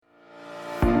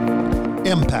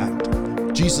Impact.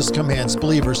 Jesus commands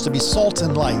believers to be salt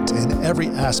and light in every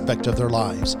aspect of their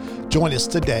lives. Join us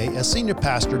today as Senior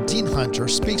Pastor Dean Hunter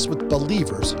speaks with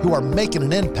believers who are making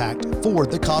an impact for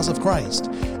the cause of Christ,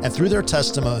 and through their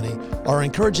testimony are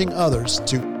encouraging others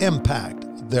to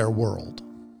impact their world.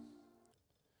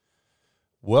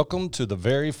 Welcome to the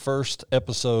very first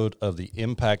episode of the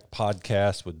Impact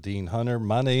Podcast with Dean Hunter.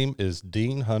 My name is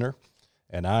Dean Hunter,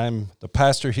 and I'm the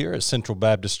pastor here at Central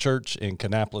Baptist Church in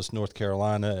Kannapolis, North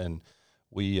Carolina, and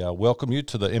we welcome you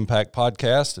to the Impact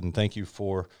Podcast, and thank you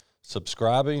for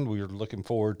subscribing. We are looking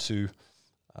forward to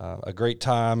a great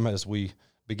time as we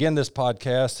begin this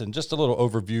podcast, and just a little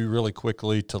overview really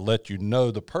quickly to let you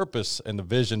know the purpose and the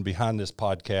vision behind this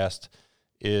podcast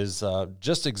is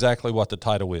just exactly what the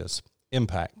title is.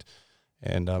 Impact.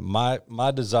 And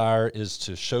my desire is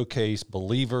to showcase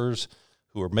believers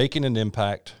who are making an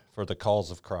impact for the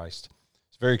cause of Christ.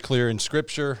 It's very clear in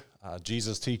Scripture,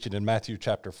 Jesus teaching in Matthew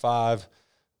chapter 5,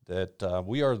 that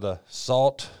we are the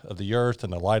salt of the earth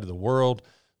and the light of the world.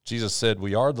 Jesus said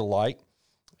we are the light,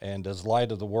 and as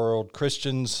light of the world,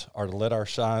 Christians are to let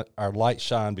our light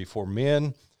shine before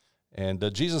men.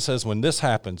 And Jesus says when this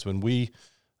happens, when we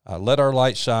let our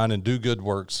light shine and do good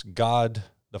works, God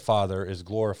the Father is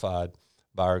glorified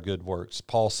by our good works.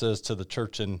 Paul says to the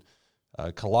church in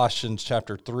Colossians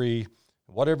chapter 3,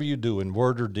 whatever you do in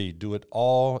word or deed, do it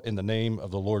all in the name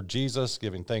of the Lord Jesus,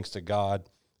 giving thanks to God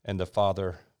and the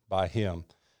Father by him.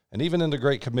 And even in the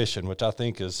Great Commission, which I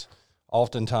think is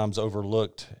oftentimes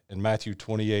overlooked, in Matthew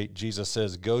 28, Jesus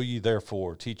says, go ye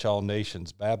therefore, teach all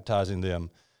nations, baptizing them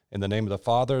in the name of the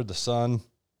Father, the Son,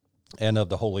 and of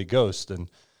the Holy Ghost.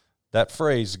 And that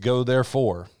phrase, go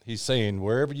therefore, he's saying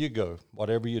wherever you go,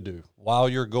 whatever you do, while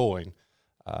you're going,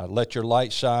 let your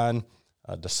light shine,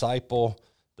 disciple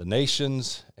the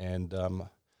nations. And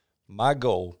my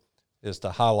goal is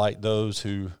to highlight those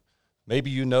who maybe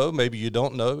you know, maybe you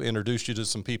don't know, introduce you to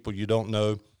some people you don't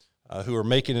know who are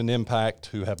making an impact,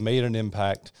 who have made an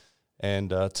impact.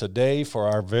 And today, for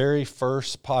our very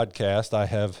first podcast, I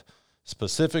have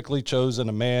specifically chosen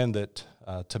a man that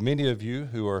to many of you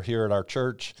who are here at our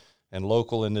church and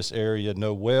local in this area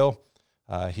know well.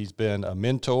 He's been a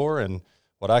mentor and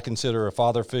what I consider a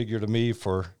father figure to me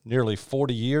for nearly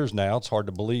 40 years now. It's hard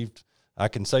to believe I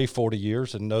can say 40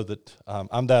 years and know that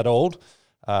I'm that old.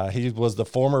 He was the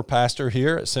former pastor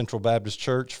here at Central Baptist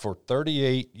Church for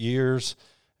 38 years,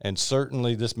 and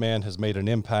certainly this man has made an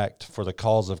impact for the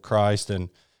cause of Christ and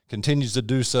continues to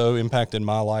do so, impacting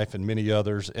my life and many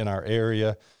others in our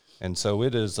area. And so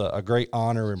it is a great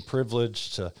honor and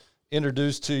privilege to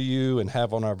introduce to you and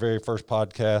have on our very first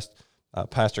podcast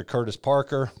Pastor Curtis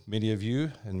Parker. Many of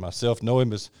you and myself know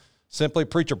him as simply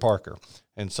Preacher Parker.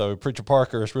 And so Preacher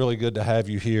Parker, it's really good to have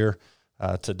you here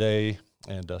today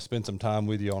and spend some time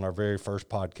with you on our very first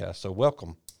podcast. So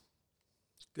welcome.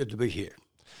 Good to be here.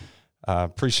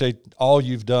 Appreciate all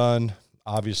you've done,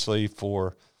 obviously,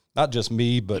 for not just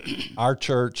me, but our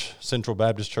church, Central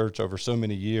Baptist Church, over so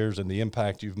many years, and the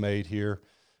impact you've made here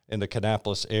in the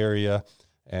Kannapolis area.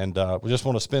 And we just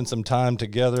want to spend some time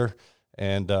together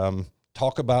and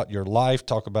talk about your life,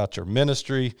 talk about your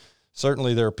ministry.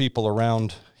 Certainly there are people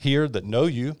around here that know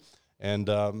you and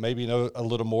maybe know a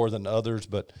little more than others,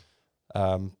 but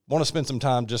want to spend some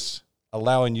time just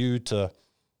allowing you to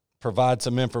provide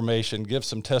some information, give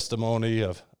some testimony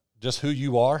of just who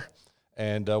you are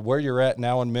and where you're at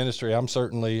now in ministry. I'm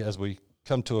certainly, as we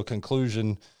come to a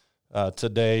conclusion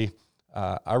today,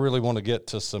 I really want to get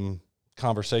to some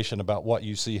conversation about what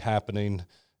you see happening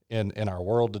in our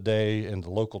world today, in the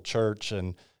local church,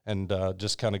 and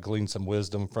just kind of glean some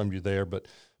wisdom from you there. But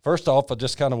first off, I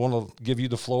just kind of want to give you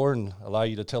the floor and allow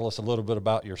you to tell us a little bit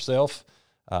about yourself.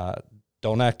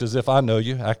 Don't act as if I know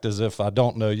you, act as if I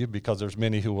don't know you, because there's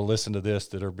many who will listen to this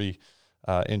that are be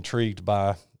intrigued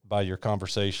by your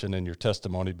conversation and your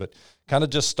testimony. But kind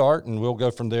of just start, and we'll go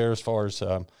from there as far as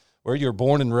where you're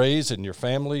born and raised and your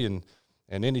family and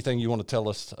anything you want to tell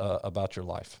us about your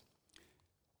life.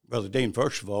 Brother Dean,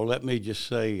 first of all, let me just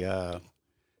say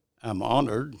I'm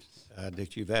honored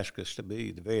that you've asked us to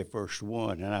be the very first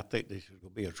one, and I think this is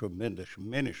going to be a tremendous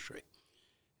ministry.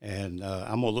 And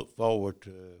I'm going to look forward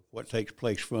to what takes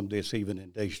place from this even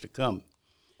in days to come.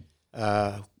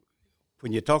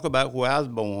 When you talk about where I was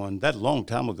born, that's a long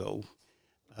time ago,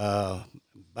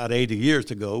 about 80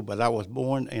 years ago, but I was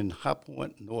born in High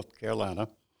Point, North Carolina,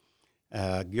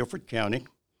 Guilford County,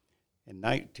 in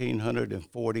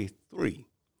 1943.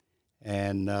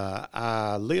 And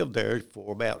I lived there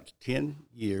for about 10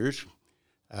 years.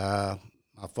 My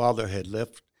father had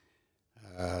left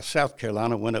South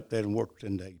Carolina, went up there and worked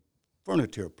in a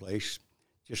furniture place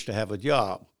just to have a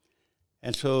job.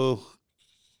 And so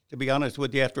to be honest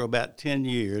with you, after about 10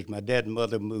 years, my dad and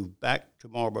mother moved back to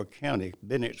Marlboro County,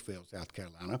 Bennettsville, South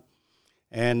Carolina.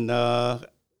 And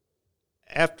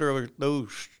after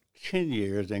those 10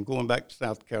 years and going back to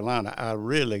South Carolina, I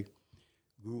really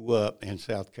grew up in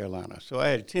South Carolina. So I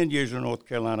had 10 years in North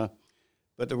Carolina,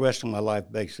 but the rest of my life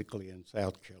basically in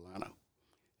South Carolina.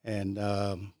 And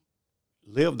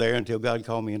lived there until God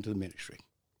called me into the ministry.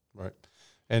 Right.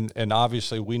 And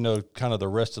obviously we know kind of the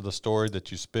rest of the story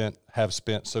that you have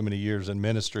spent so many years in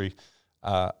ministry.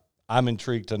 I'm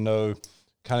intrigued to know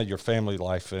kind of your family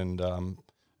life and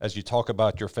as you talk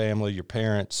about your family, your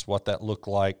parents, what that looked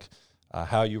like,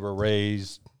 how you were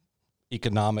raised,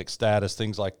 economic status,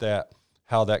 things like that,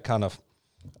 how that kind of,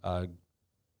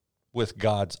 with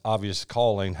God's obvious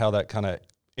calling, how that kind of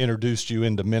introduced you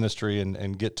into ministry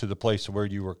and get to the place where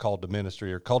you were called to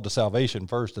ministry or called to salvation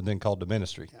first and then called to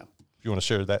ministry. Yeah. If you want to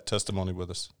share that testimony with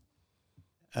us.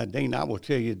 Dean, I will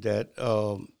tell you that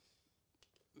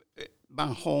my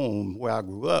home where I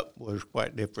grew up was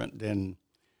quite different than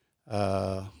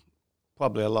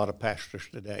probably a lot of pastors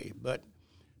today. But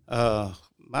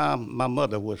my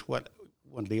mother was one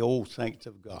of the old saints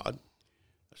of God,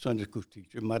 a Sunday school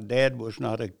teacher. My dad was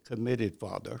not a committed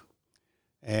father.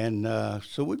 And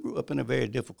so we grew up in a very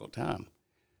difficult time.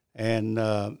 And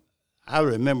I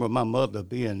remember my mother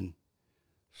being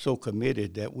so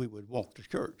committed that we would walk to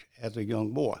church as a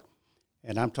young boy.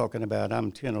 And I'm talking about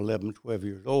I'm 10, 11, 12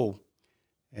 years old.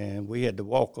 And we had to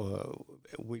walk.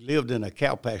 We lived in a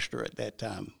cow pasture at that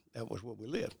time. That was where we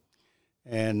lived.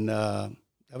 And that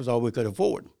was all we could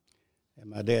afford.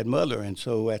 And my dad and mother. And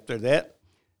so after that,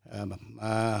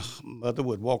 my mother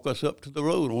would walk us up to the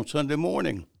road on Sunday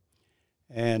morning.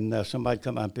 And somebody'd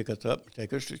come out and pick us up and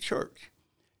take us to church.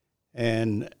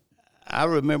 And I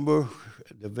remember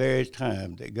the very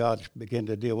time that God began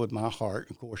to deal with my heart.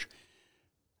 Of course,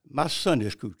 my Sunday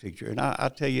school teacher, and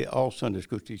I tell you, all Sunday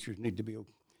school teachers need to be,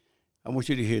 I want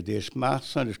you to hear this. My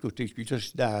Sunday school teacher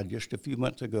just died just a few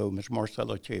months ago, Miss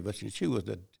Marcella Chavis, and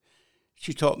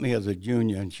she taught me as a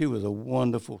junior, and she was a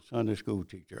wonderful Sunday school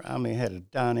teacher. I mean, had a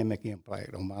dynamic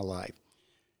impact on my life.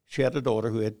 She had a daughter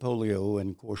who had polio,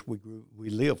 and of course we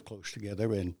lived close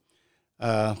together, and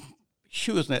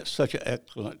she was such an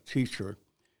excellent teacher,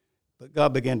 but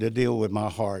God began to deal with my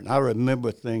heart, and I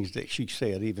remember things that she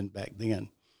said even back then.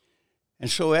 And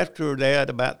so after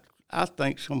that, I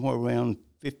think somewhere around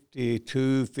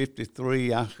 52,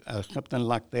 53, something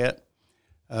like that,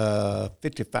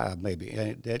 55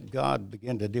 maybe, that God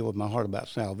began to deal with my heart about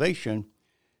salvation,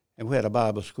 and we had a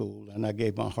Bible school, and I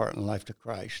gave my heart and life to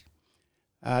Christ.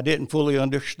 I didn't fully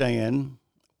understand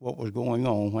what was going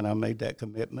on when I made that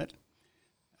commitment.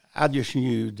 I just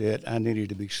knew that I needed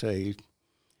to be saved.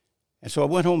 And so I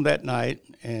went home that night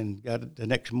and the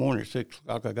next morning at 6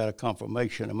 o'clock, I got a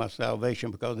confirmation of my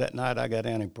salvation because that night I got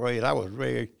down and prayed. I was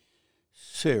very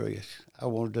serious. I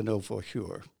wanted to know for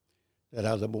sure that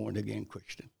I was a born-again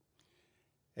Christian.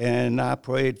 And I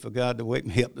prayed for God to wake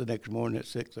me up the next morning at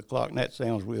 6 o'clock, and that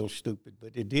sounds real stupid,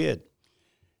 but it did.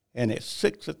 And at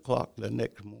 6 o'clock the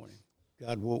next morning,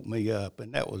 God woke me up,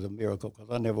 and that was a miracle because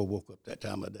I never woke up that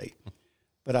time of day.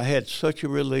 But I had such a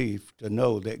relief to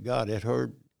know that God had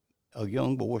heard a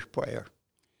young boy's prayer,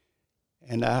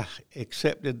 and I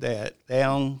accepted that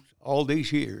down all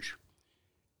these years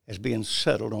as being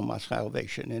settled on my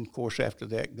salvation. And, of course, after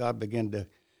that, God began to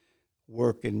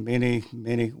work in many,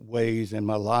 many ways in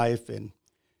my life. And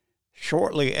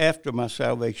shortly after my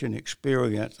salvation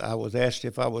experience, I was asked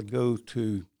if I would go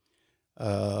to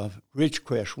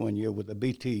Ridgecrest one year with the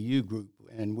BTU group,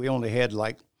 and we only had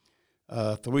like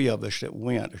 3 of us that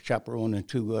went, a chaperone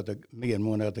and me and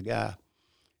one other guy.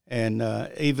 And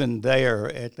even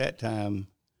there at that time,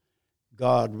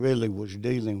 God really was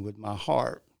dealing with my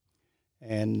heart.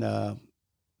 And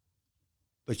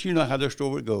but you know how the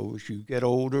story goes. You get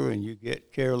older and you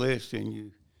get careless and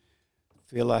you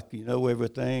feel like you know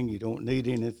everything, you don't need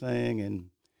anything. And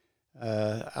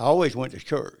I always went to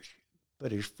church,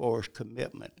 but as far as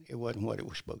commitment, it wasn't what it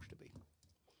was supposed to be.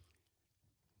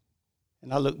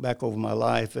 And I look back over my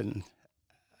life, and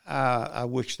I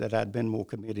wish that I'd been more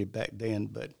committed back then.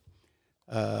 But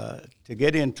to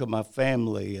get into my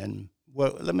family, and,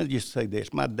 well, let me just say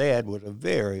this. My dad was a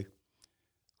very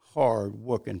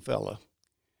hard-working fella,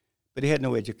 but he had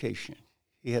no education.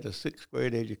 He had a 6th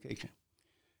grade education.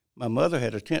 My mother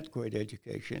had a 10th grade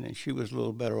education, and she was a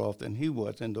little better off than he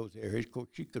was in those areas. Of course,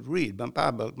 she could read.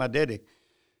 My daddy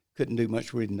couldn't do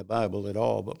much reading the Bible at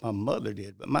all, but my mother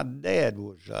did. But my dad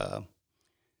was...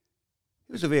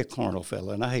 he was a very carnal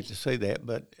fellow, and I hate to say that,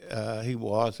 but he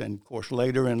was. And, of course,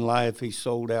 later in life, he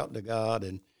sold out to God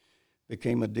and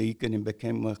became a deacon and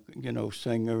became a,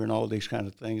 singer and all these kind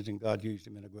of things, and God used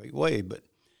him in a great way. But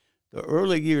the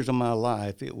early years of my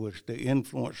life, it was the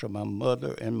influence of my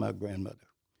mother and my grandmother.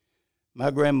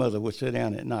 My grandmother would sit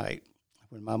down at night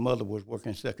when my mother was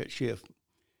working second shift.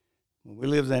 When we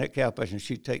lived in that cow pasture, and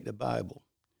she'd take the Bible,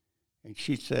 and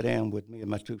she'd sit down with me and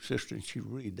my two sisters, and she'd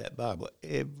read that Bible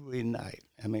every night.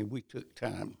 I mean, we took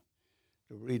time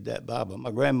to read that Bible.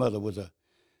 My grandmother was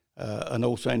an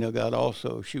old saint of God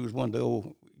also. She was one of the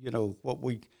old,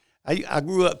 I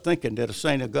grew up thinking that a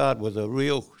saint of God was a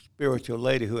real spiritual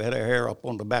lady who had her hair up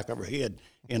on the back of her head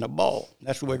in a ball.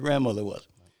 That's the way grandmother was.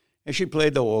 And she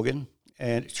played the organ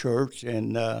at church,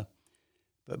 and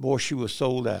but boy, she was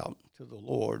sold out to the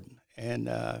Lord. And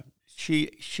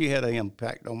she had an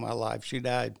impact on my life. She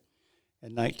died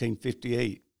in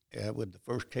 1958 with the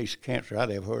first case of cancer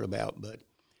I'd ever heard about. But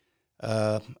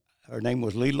her name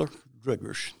was Leela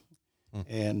Driggers,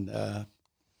 and a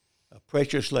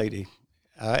precious lady.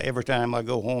 Every time I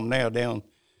go home now down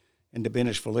in the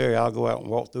Bennisville area, I'll go out and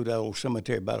walk through that old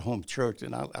cemetery by the home church,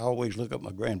 and I always look up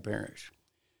my grandparents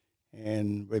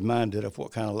and reminded of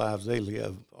what kind of lives they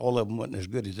lived. All of them wasn't as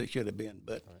good as they should have been,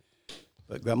 but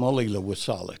Grandma Leela was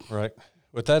solid. Right.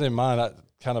 With that in mind, I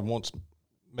kind of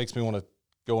makes me want to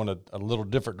go in a little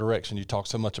different direction. You talk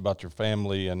so much about your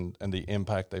family and the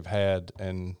impact they've had,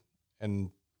 and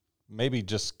maybe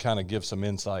just kind of give some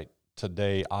insight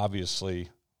today. Obviously,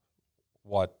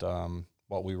 what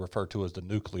we refer to as the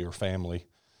nuclear family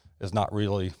is not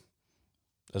really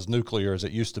as nuclear as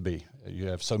it used to be. You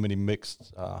have so many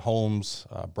mixed homes,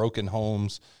 broken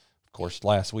homes. Of course,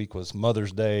 last week was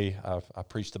Mother's Day. I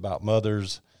preached about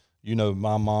mothers.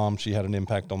 My mom, she had an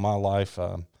impact on my life.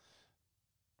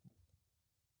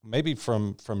 Maybe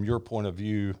from your point of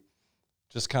view,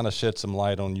 just kind of shed some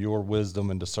light on your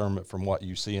wisdom and discernment from what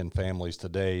you see in families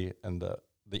today and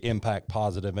the impact,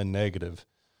 positive and negative.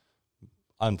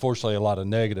 Unfortunately, a lot of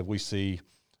negative we see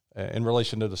in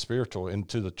relation to the spiritual and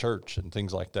to the church and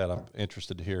things like that. I'm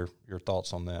interested to hear your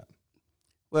thoughts on that.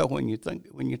 Well, when you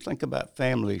think about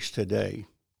families today,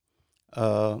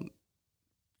 first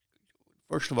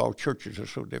of all, churches are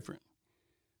so different.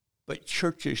 But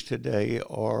churches today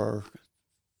are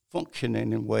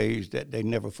functioning in ways that they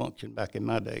never functioned back in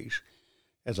my days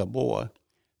as a boy.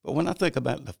 But when I think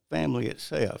about the family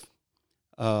itself,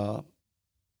 I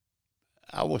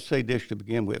will say this to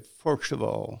begin with. First of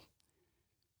all,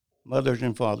 mothers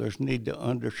and fathers need to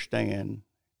understand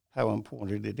how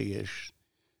important it is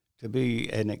to be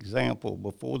an example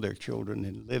before their children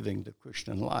in living the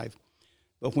Christian life.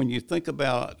 But when you think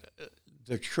about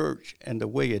the church and the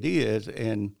way it is,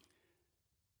 and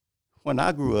when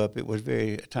I grew up, it was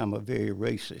a time of very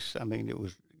racist. I mean, it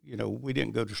was, we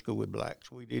didn't go to school with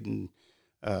blacks. We didn't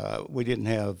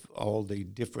have all the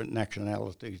different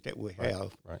nationalities that we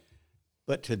have. Right.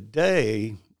 But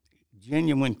today,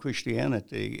 genuine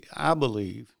Christianity, I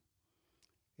believe,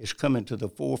 is coming to the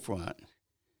forefront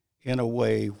in a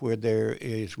way where there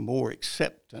is more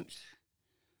acceptance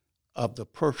of the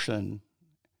person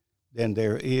than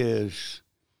there is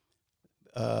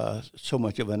so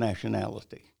much of a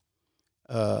nationality.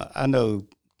 I know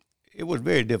it was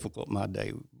very difficult in my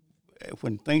day.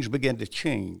 When things began to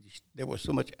change, there was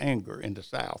so much anger in the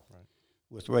South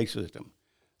with racism.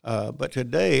 But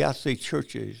today I see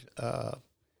churches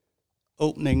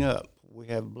opening up. We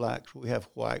have blacks, we have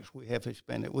whites, we have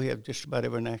Hispanic, we have just about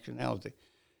every nationality.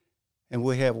 And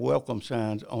we have welcome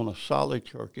signs on a solid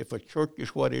church. If a church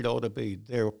is what it ought to be,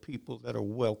 there are people that are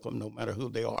welcome no matter who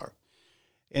they are.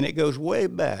 And it goes way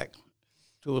back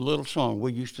to a little song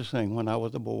we used to sing when I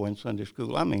was a boy in Sunday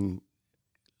school. I mean,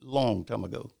 long time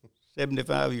ago,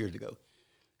 75 years ago,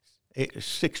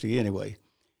 60 anyway.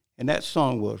 And that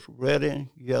song was red and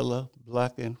yellow,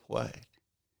 black and white.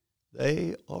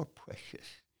 They are precious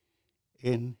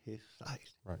in his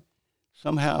sight. Right.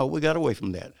 Somehow we got away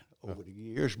from that over the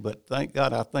years, but thank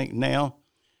God, I think now,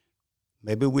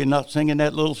 maybe we're not singing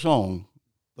that little song,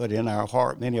 but in our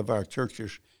heart, many of our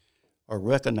churches are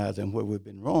recognizing where we've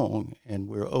been wrong, and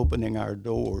we're opening our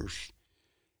doors.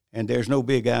 And there's no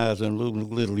big I's and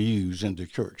little U's in the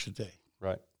church today.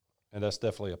 Right. And that's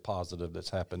definitely a positive that's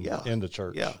happened in the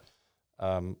church. Yeah.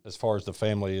 As far as the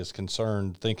family is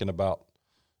concerned, thinking about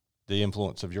the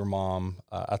influence of your mom,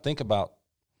 I think about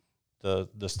the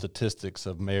statistics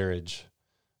of marriage,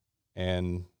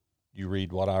 and you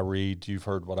read what I read, you've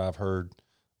heard what I've heard,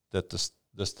 that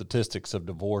the statistics of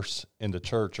divorce in the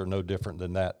church are no different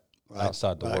than that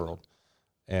outside the world.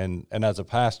 And as a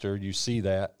pastor, you see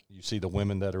that. You see the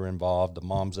women that are involved, the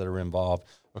moms that are involved.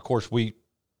 Of course, I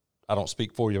don't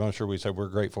speak for you. I'm sure we say we're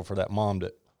grateful for that mom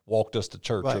that walked us to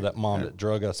church or that mom that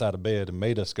drug us out of bed and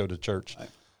made us go to church.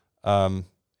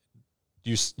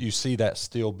 You see that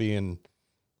still being,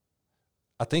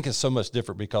 I think it's so much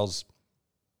different because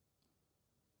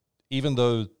even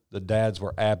though the dads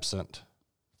were absent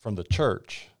from the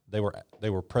church, they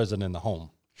were present in the home.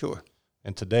 Sure.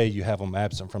 And today you have them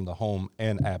absent from the home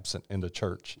and absent in the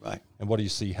church. Right. And what do you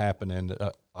see happening?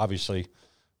 Obviously,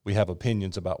 we have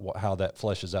opinions about how that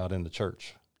fleshes out in the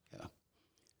church. Yeah.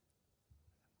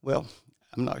 Well,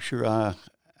 I'm not sure I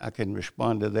can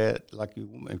respond to that like you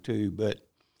want me to, but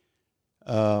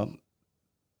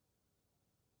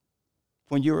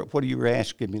what you were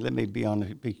asking me, let me be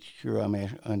sure I'm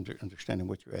understanding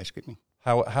what you're asking me.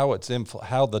 How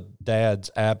the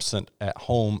dads absent at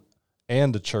home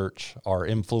and the church are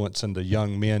influencing the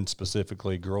young men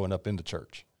specifically growing up in the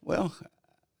church. Well,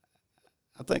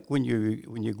 I think when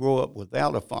you grow up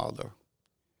without a father,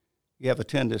 you have a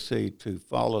tendency to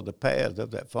follow the path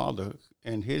of that father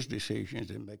and his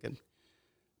decisions in making.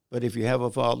 But if you have a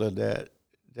father that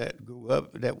grew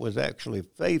up, that was actually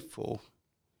faithful,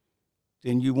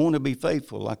 then you want to be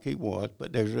faithful like he was.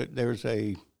 But there's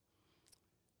a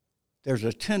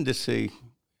tendency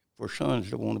for sons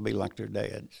to want to be like their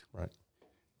dads. Right.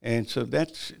 And so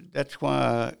that's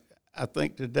why I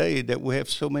think today that we have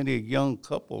so many young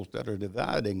couples that are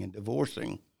dividing and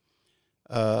divorcing,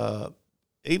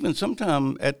 even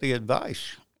sometimes at the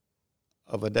advice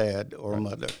of a dad or a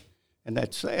mother. And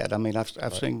that's sad. I mean,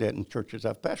 I've seen that in churches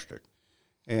I've pastored.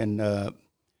 And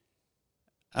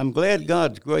I'm glad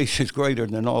God's grace is greater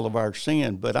than all of our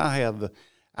sin, but I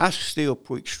still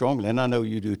preach strongly, and I know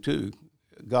you do too,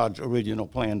 God's original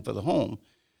plan for the home.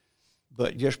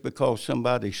 But just because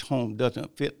somebody's home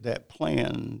doesn't fit that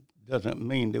plan doesn't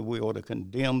mean that we ought to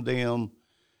condemn them,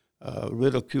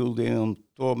 ridicule them,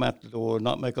 throw them out the door,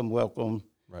 not make them welcome.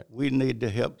 Right. We need to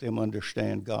help them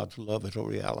understand God's love is a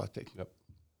reality. Yep.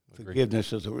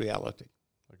 Forgiveness is a reality.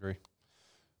 Agree.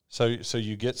 So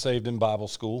you get saved in Bible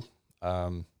school,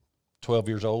 12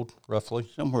 years old, roughly?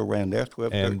 Somewhere around there,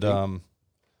 12, and 13.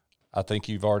 I think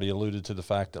you've already alluded to the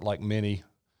fact that like many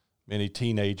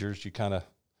teenagers, you kind of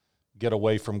get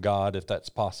away from God if that's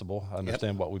possible. I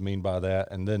understand what we mean by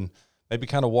that. And then maybe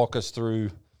kind of walk us through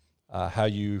how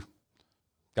you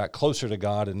got closer to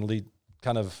God and lead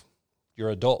kind of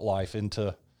your adult life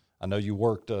into, I know you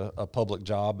worked a public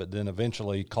job, but then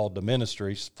eventually called to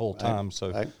ministry full time. Right,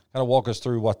 so right. kind of walk us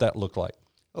through what that looked like.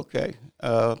 Okay.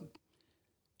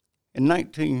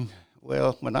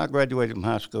 When I graduated from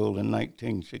high school in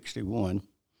 1961,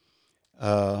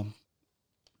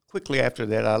 quickly after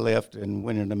that I left and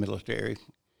went in the military.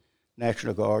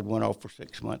 National Guard, went off for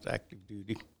 6 months active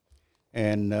duty,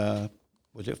 and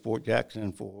was at Fort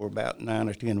Jackson for about 9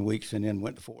 or 10 weeks, and then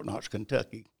went to Fort Knox,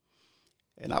 Kentucky.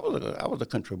 And I was a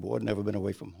country boy, never been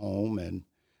away from home. And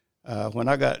when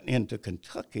I got into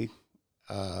Kentucky,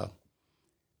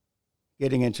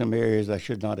 getting in some areas I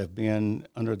should not have been,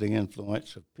 under the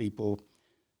influence of people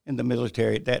in the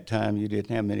military. At that time, you didn't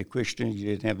have many Christians. You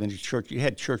didn't have any church. You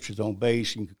had churches on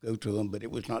base, and you could go to them, but it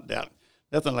was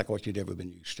nothing like what you'd ever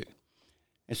been used to.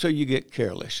 And so you get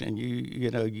careless, and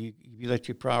you let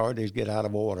your priorities get out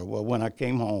of order. Well, when I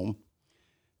came home,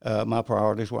 my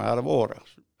priorities were out of order.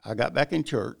 I got back in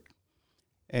church,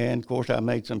 and of course I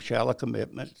made some shallow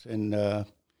commitments. And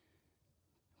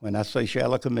when I say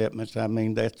shallow commitments, I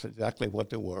mean that's exactly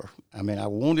what they were. I mean, I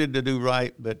wanted to do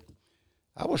right, but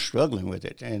I was struggling with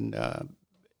it. And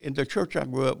in the church I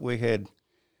grew up, we had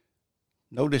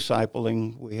no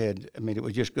discipling. It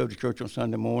was just go to church on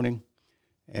Sunday morning,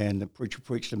 and the preacher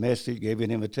preached a message, gave you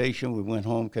an invitation. We went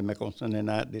home, came back on Sunday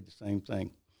night, did the same thing.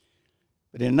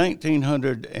 But in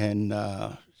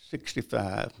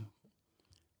 1965,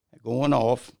 going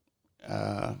off,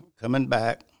 coming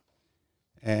back,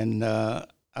 and I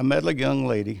met a young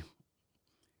lady.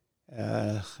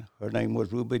 Her name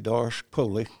was Ruby Doris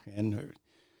Coley, and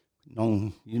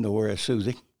you know her as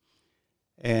Susie.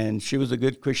 And she was a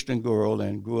good Christian girl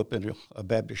and grew up in a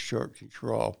Baptist church in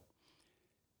Sherall.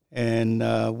 And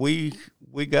we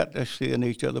got to seeing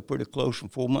each other pretty close, and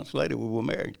 4 months later we were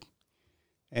married.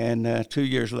 And 2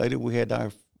 years later we had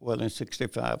in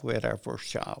 65 we had our first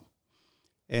child.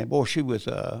 And boy, she was,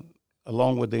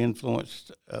 along with the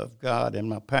influence of God and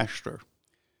my pastor,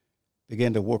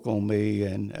 began to work on me.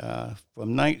 And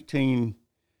from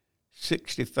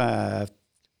 1965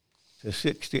 to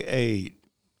 68,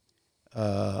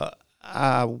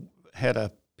 I had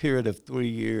a period of 3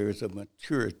 years of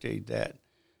maturity that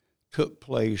took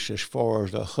place as far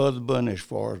as a husband, as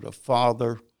far as a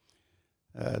father,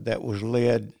 that was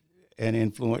led and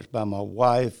influenced by my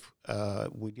wife.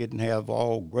 We didn't have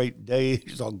all great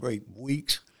days, all great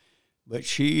weeks, But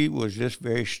she was just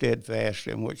very steadfast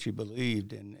in what she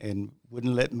believed and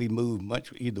wouldn't let me move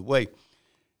much either way.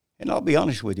 And I'll be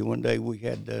honest with you, one day we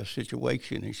had a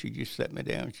situation, and she just sat me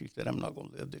down. She said, I'm not going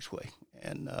to live this way.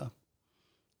 And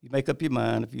you make up your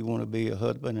mind if you want to be a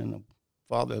husband and a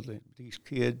father of these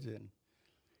kids. And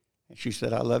she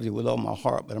said, I love you with all my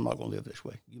heart, but I'm not going to live this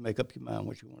way. You make up your mind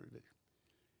what you want to do.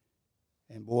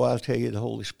 And boy, I'll tell you, the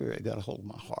Holy Spirit got a hold of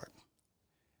my heart.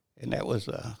 And that was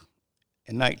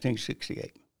in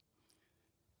 1968.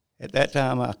 At that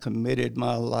time, I committed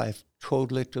my life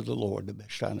totally to the Lord the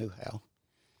best I knew how.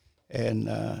 And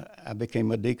I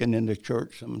became a deacon in the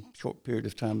church some short period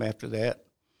of time after that.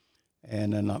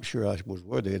 And I'm not sure I was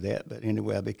worthy of that, but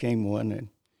anyway, I became one. And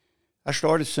I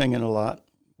started singing a lot,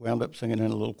 wound up singing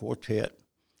in a little quartet.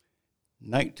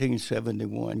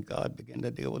 1971, God began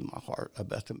to deal with my heart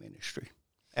about the ministry,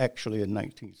 actually in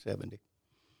 1970.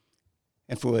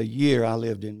 And for a year, I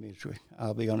lived in misery.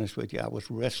 I'll be honest with you. I was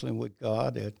wrestling with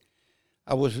God. It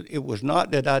was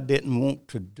not that I didn't want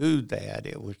to do that.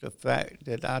 It was the fact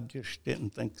that I just didn't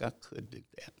think I could do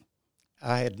that.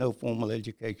 I had no formal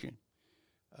education.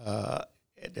 At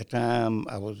the time,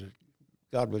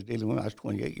 God was dealing with me. I was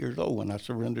 28 years old when I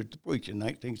surrendered to preach in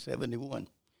 1971.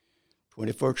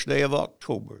 21st day of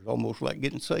October. It's almost like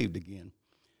getting saved again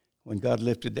when God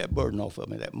lifted that burden off of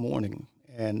me that morning.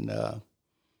 And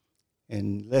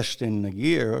in less than a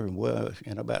year, well,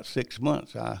 in about 6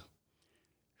 months, I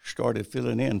started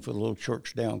filling in for the little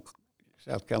church down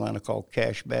South Carolina called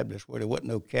Cash Baptist, where there wasn't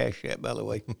no cash yet, by the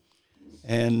way.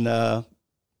 And there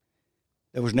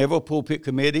was never a pulpit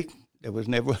committee. There was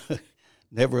never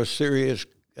a serious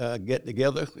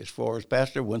get-together as far as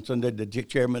pastor. One Sunday, the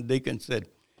chairman deacon said,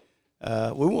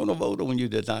 we want to vote on you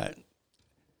tonight.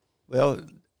 Well,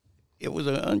 it was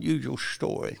an unusual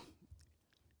story.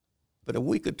 But a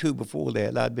week or two before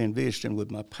that, I'd been visiting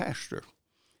with my pastor.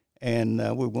 And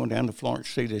we were going down to Florence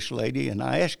to see this lady. And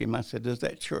I asked him, I said, does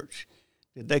that church,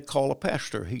 did they call a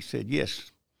pastor? He said,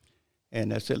 yes.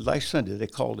 And I said, last Sunday they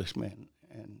called this man.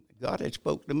 And God had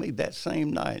spoke to me that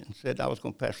same night and said I was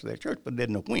going to pastor that church, but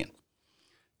didn't know when.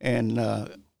 And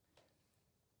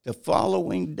the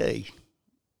following day,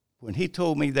 when he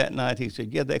told me that night, he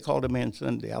said, yeah, they called him in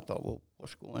Sunday. I thought, well,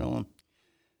 what's going on?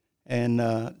 And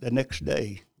the next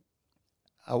day,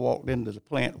 I walked into the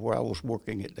plant where I was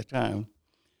working at the time,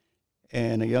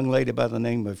 and a young lady by the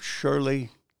name of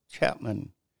Shirley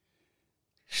Chapman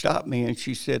stopped me, and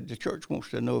she said, the church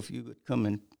wants to know if you would come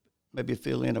and maybe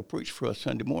fill in or preach for us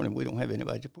Sunday morning. We don't have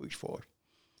anybody to preach for us.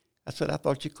 I said, I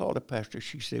thought you called a pastor.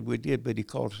 She said, we did, but he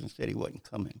called us and said he wasn't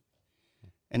coming.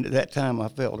 And at that time, I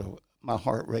felt my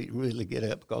heart rate really get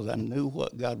up because I knew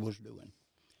what God was doing.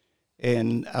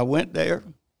 And I went there,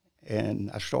 and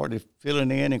I started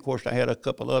filling in. Of course, I had a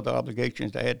couple other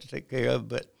obligations I had to take care of.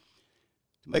 But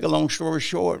to make a long story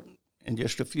short, in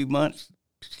just a few months,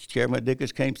 Chairman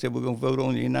Dickens came and said, we're going to vote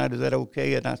on the United. Is that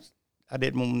okay? And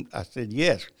I said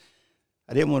yes.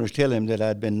 I didn't want to tell him that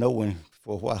I'd been knowing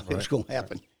for a while it was going to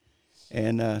happen.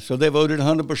 And so they voted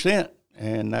 100%,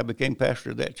 and I became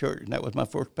pastor of that church. And that was my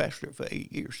first pastor for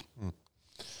 8 years.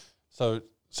 So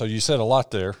you said a lot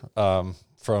there,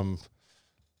 from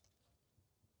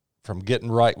getting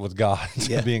right with God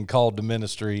to being called to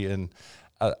ministry. And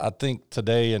I think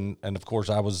today, and of course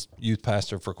I was youth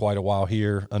pastor for quite a while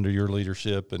here under your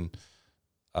leadership, and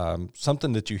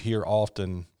something that you hear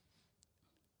often,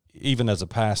 even as a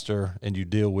pastor, and you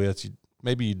deal with,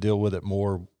 maybe you deal with it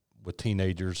more with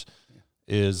teenagers,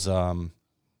 is one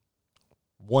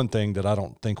thing that I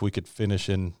don't think we could finish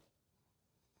in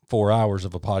 4 hours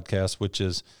of a podcast, which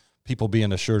is people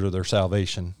being assured of their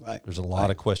salvation. Right. There's a lot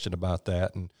of question about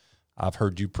that, and I've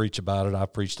heard you preach about it.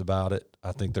 I've preached about it.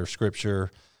 I think there's scripture.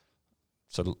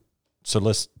 So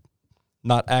let's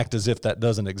not act as if that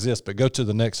doesn't exist, but go to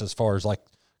the next as far as like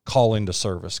calling to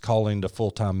service, calling to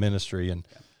full-time ministry. And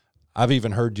I've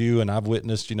even heard you, and I've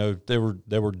witnessed,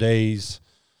 there were days,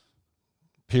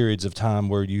 periods of time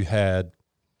where you had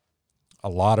a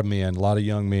lot of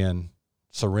young men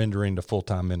surrendering to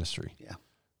full-time ministry. Yeah.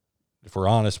 If we're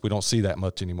honest, we don't see that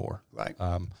much anymore. Right.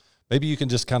 Maybe you can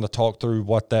just kind of talk through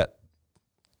what that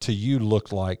to you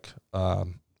looked like,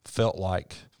 felt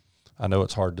like. I know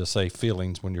it's hard to say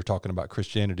feelings when you're talking about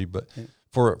Christianity, but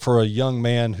for a young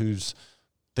man who's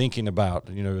thinking about,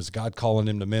 is God calling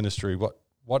him to ministry,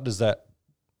 what did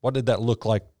that look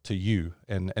like to you,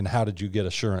 and how did you get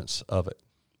assurance of it?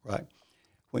 Right.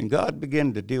 When God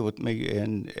began to deal with me,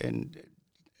 and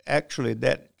actually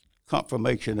that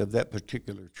confirmation of that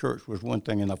particular church was one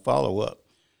thing, and a follow-up.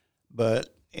 But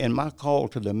in my call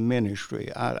to the ministry,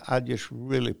 I just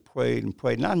really prayed,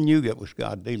 and I knew that was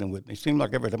God dealing with me. It seemed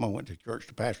like every time I went to church,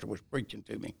 the pastor was preaching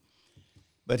to me.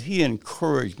 But he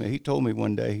encouraged me. He told me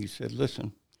one day, he said,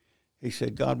 listen, he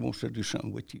said, God wants to do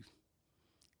something with you.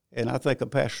 And I think a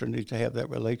pastor needs to have that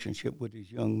relationship with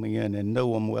his young men and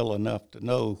know them well enough to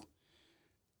know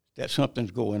that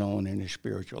something's going on in his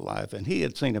spiritual life. And he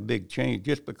had seen a big change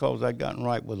just because I'd gotten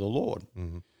right with the Lord.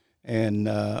 Mm-hmm.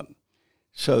 And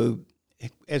so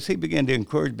as he began to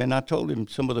encourage me, and I told him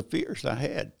some of the fears I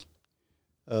had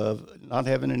of not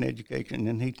having an education,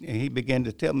 and he began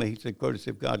to tell me, he said, Curtis,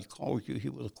 if God calls you, he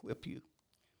will equip you.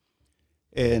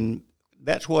 And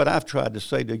that's what I've tried to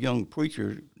say to young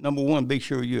preachers. Number one, be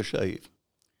sure you're saved.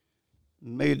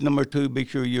 Number two, be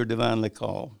sure you're divinely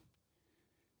called.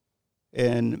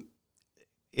 And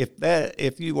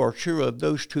if you are sure of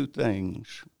those two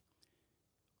things,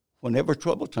 whenever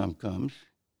trouble time comes,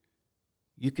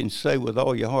 you can say with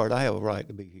all your heart, I have a right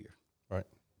to be here. Right.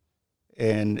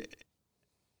 And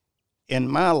in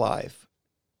my life,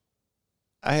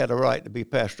 I had a right to be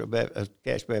pastor of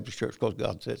Cache Baptist Church because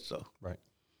God said so. Right.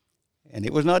 And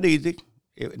it was not easy.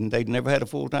 And they'd never had a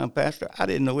full-time pastor. I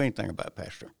didn't know anything about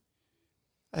pastoring.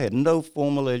 I had no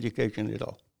formal education at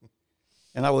all.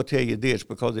 And I will tell you this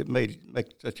because it made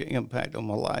such an impact on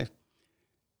my life.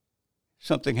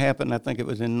 Something happened, I think it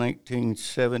was in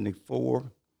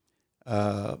 1974.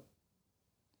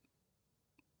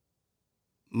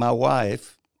 My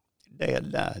wife,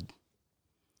 Dad died.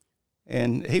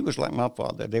 And he was like my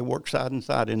father. They worked side and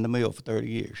side in the mill for 30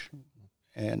 years.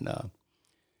 And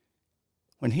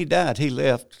when he died, he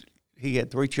left. He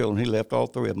had 3 children. He left all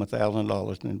 3 of them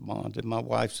 $1,000 in bonds. And my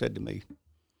wife said to me,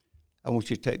 I want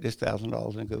you to take this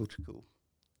 $1,000 and go to school.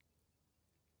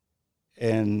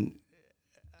 And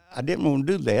I didn't want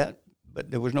to do that, but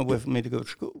there was no way for me to go to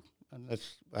school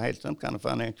unless I had some kind of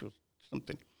financial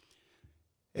something.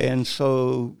 And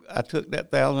so I took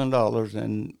that $1,000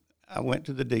 and I went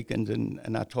to the deacons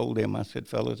and I told them, I said,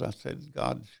 fellas, I said,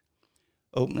 God's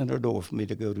opening a door for me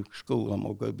to go to school. I'm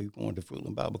going to be going to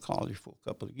Fruitland Bible College for a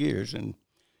couple of years. And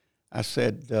I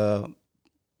said,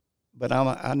 but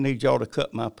I need y'all to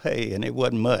cut my pay. And it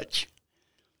wasn't much,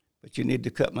 but you need to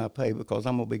cut my pay because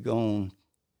I'm going to be gone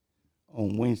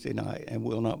on Wednesday night and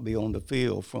will not be on the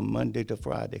field from Monday to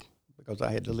Friday because I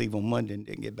had to leave on Monday and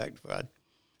didn't get back to Friday.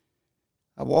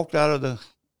 I walked out of the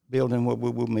building where we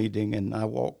were meeting, and I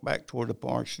walked back toward the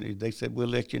parsonage. They said, we'll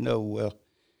let you know. Well,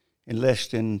 in less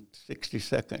than 60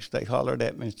 seconds, they hollered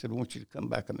at me and said, I want you to come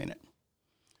back a minute.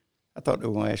 I thought they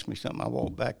were going to ask me something. I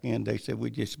walked back in. They said,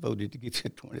 we just voted to give you a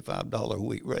 $25 a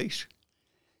week raise.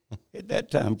 At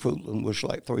that time, Fruitland was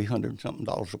like $300-something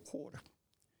a quarter.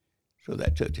 So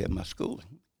that took care of my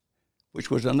schooling,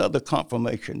 which was another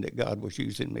confirmation that God was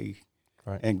using me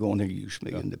and going to use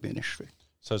me in the ministry.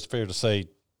 So it's fair to say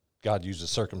God uses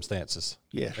circumstances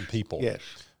and people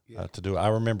to do it. I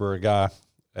remember a guy,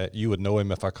 you would know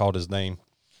him if I called his name,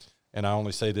 and I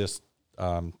only say this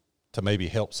to maybe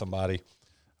help somebody.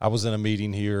 I was in a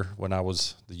meeting here when I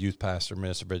was the youth pastor,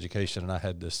 minister of education, and I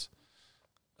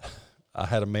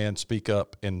had a man speak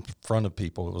up in front of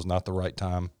people. It was not the right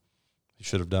time. He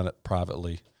should have done it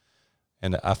privately.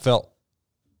 And I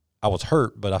was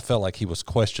hurt, but I felt like he was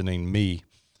questioning me.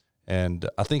 And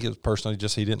I think it was personally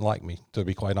just he didn't like me, to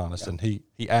be quite honest. Yeah. And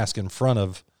he asked in front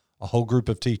of a whole group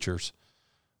of teachers,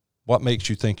 what makes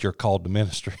you think you're called to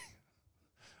ministry?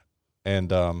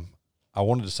 And I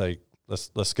wanted to say,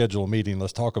 let's schedule a meeting,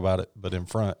 let's talk about it, but in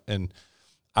front. And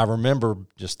I remember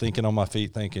just thinking on my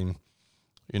feet, thinking,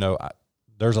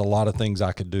 there's a lot of things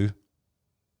I could do.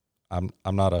 I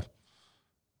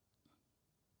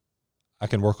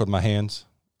can work with my hands.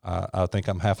 I think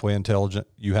I'm halfway intelligent.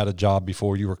 You had a job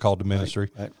before you were called to ministry.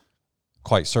 Right.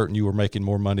 Quite certain you were making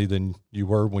more money than you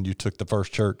were when you took the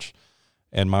first church.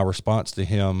 And my response to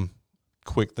him,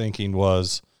 quick thinking,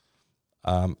 was,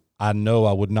 I know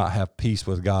I would not have peace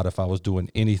with God if I was doing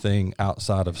anything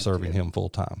outside of serving him full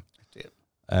time.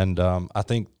 And I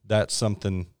think that's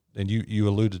something, and you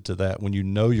alluded to that, when you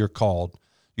know you're called.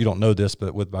 You don't know this,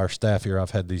 but with our staff here,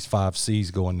 I've had these 5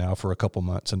 C's going now for a couple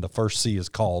months. And the first C is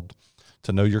called.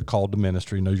 To know you're called to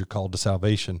ministry, know you're called to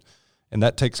salvation. And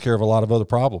that takes care of a lot of other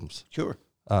problems. Sure.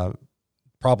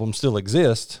 Problems still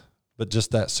exist, but just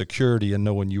that security and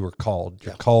knowing you were called.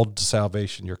 You're called to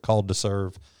salvation. You're called to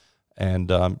serve.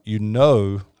 And you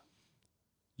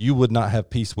would not have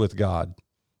peace with God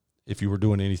if you were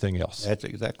doing anything else. That's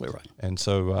exactly right. And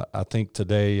so I think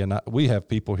today, and we have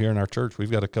people here in our church,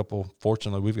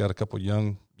 fortunately, we've got a couple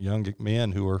young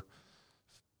men who are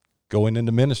going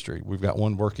into ministry. We've got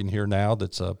one working here now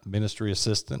that's a ministry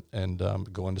assistant and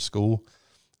going to school.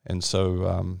 And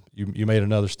so you made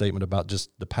another statement about just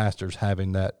the pastors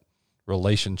having that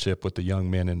relationship with the young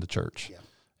men in the church. Yeah.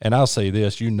 And I'll say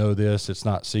this, this, it's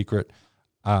not secret.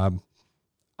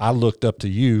 I looked up to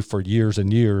you for years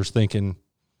and years thinking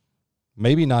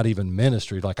maybe not even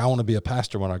ministry. Like, I want to be a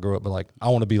pastor when I grow up, but like, I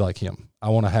want to be like him. I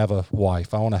want to have a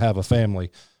wife. I want to have a family.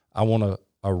 I want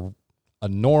a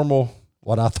normal,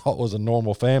 what I thought was a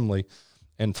normal family.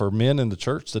 And for men in the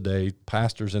church today,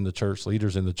 pastors in the church,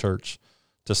 leaders in the church,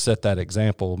 to set that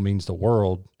example means the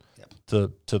world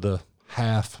to the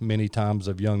many times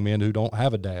of young men who don't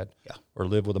have a dad or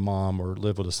live with a mom or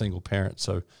live with a single parent.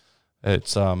 So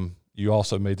it's, you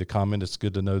also made the comment, it's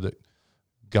good to know that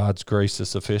God's grace is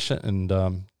sufficient and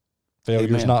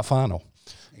failure is not final.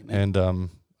 Amen. And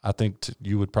I think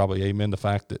you would probably amen the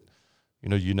fact that,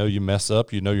 you mess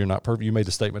up, you're not perfect. You made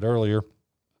the statement earlier.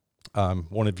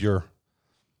 One of your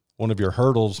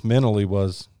hurdles mentally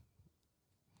was,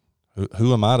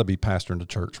 who am I to be pastoring the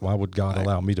church? Why would God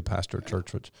allow me to pastor a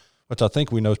church? Which I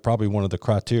think we know is probably one of the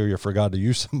criteria for God to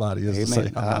use somebody is to say,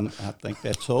 I think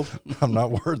that's so. I'm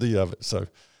not worthy of it. So,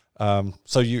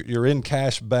 you're in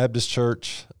Cache Baptist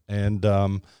Church, and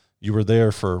you were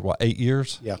there for 8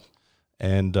 years? Yeah.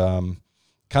 And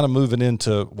kind of moving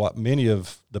into what many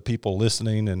of the people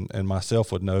listening and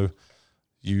myself would know,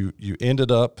 you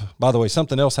ended up. By the way,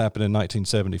 something else happened in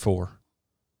 1974.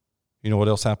 You know what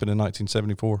else happened in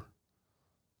 1974?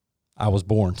 I was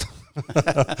born.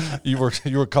 You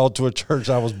were called to a church.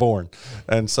 I was born,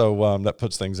 and so that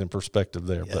puts things in perspective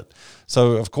there. Yeah. But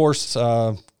so of course,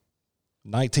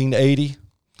 1980,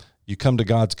 you come to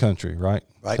God's country, right?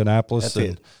 Right.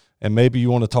 Kannapolis, and maybe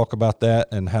you want to talk about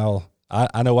that and how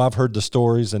I know I've heard the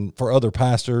stories, and for other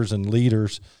pastors and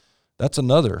leaders, that's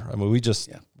another. I mean, we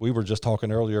were just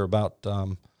talking earlier about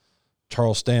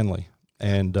Charles Stanley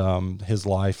and his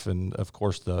life, and of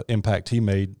course the impact he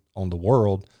made on the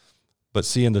world. But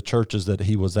seeing the churches that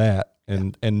he was at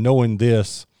and knowing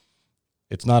this,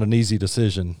 it's not an easy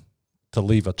decision to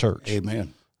leave a church.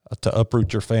 Amen. To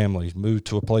uproot your family, move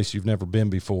to a place you've never been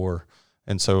before.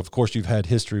 And so, of course, you've had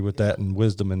history with that and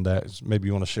wisdom in that. Maybe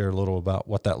you want to share a little about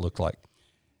what that looked like.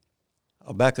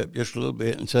 I'll back up just a little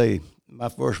bit and say my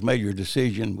first major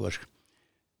decision was,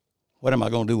 what am I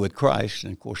going to do with Christ?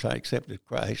 And, of course, I accepted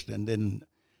Christ. And then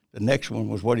the next one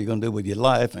was, what are you going to do with your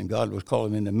life? And God was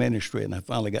calling me into ministry, and I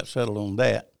finally got settled on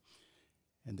that.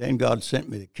 And then God sent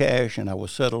me to Cache, and I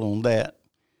was settled on that,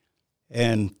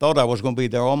 and thought I was going to be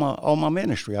there all my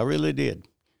ministry. I really did,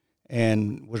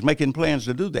 and was making plans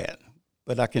to do that.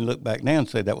 But I can look back now and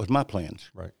say that was my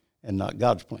plans, right, and not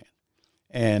God's plan.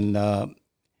 And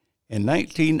in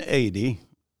 1980,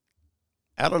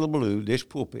 out of the blue, this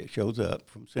pulpit shows up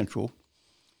from Central.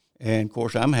 And, of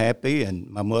course, I'm happy, and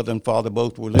my mother and father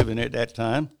both were living at that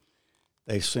time.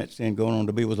 They've since then gone on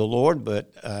to be with the Lord,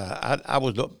 but I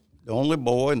was the only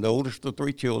boy and the oldest of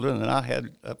 3 children, and I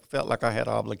felt like I had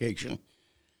an obligation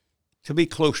to be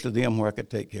close to them where I could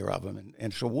take care of them.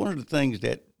 And so one of the things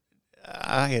that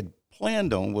I had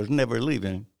planned on was never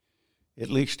leaving, at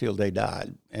least till they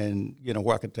died, and,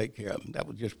 where I could take care of them. That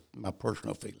was just my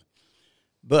personal feeling.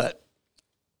 But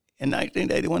in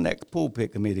 1980, when that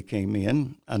pulpit committee came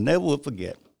in, I never will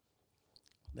forget.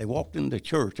 They walked into the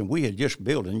church, and we had just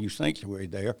built a new sanctuary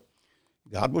there.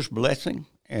 God was blessing,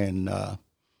 and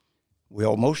we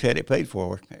almost had it paid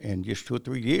for in just 2 or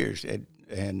 3 years.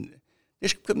 And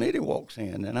this committee walks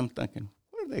in, and I'm thinking,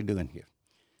 what are they doing here?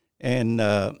 And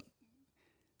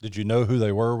did you know who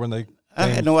they were when they came? I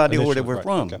had no idea where they were right.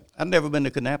 from. Okay. I'd never been to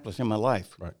Kannapolis in my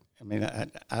life. Right. I mean,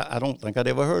 I don't think I'd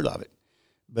ever heard of it.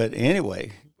 But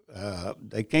anyway,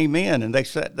 they came in, and they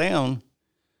sat down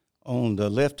on the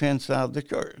left-hand side of the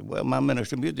church. Well, my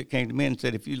minister of music came to me and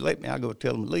said, if you let me, I'll go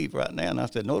tell them to leave right now. And I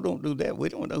said, no, don't do that. We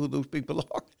don't know who those people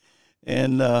are.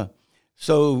 And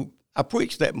so I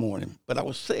preached that morning, but I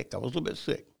was sick. I was a little bit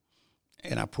sick.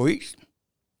 And I preached.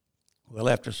 Well,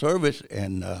 after service,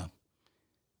 and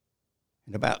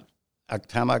about the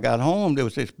time I got home, there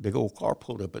was this big old car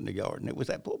pulled up in the yard, and it was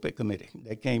that pulpit committee.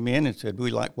 They came in and said,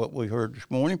 we like what we heard this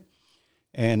morning,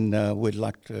 and we'd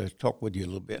like to talk with you a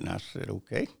little bit. And I said,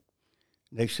 okay.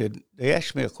 They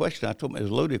asked me a question. I told them it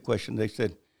was a loaded question. They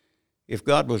said, if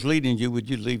God was leading you, would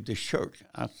you leave this church?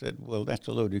 I said, well, that's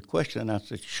a loaded question. And I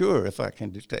said, sure, if I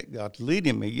can detect God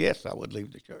leading me, yes, I would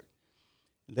leave the church.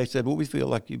 They said, well, we feel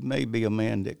like you may be a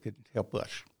man that could help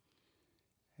us.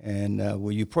 And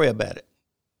will you pray about it?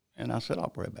 And I said, I'll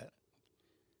pray about it.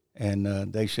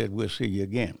 And they said, we'll see you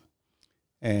again.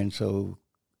 And so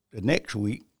the next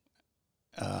week,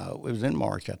 it was in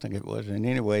March, I think it was. And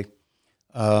anyway,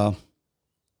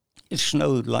 it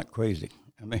snowed like crazy.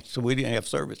 I mean, so we didn't have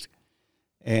service.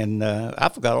 And I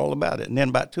forgot all about it. And then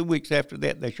about 2 weeks after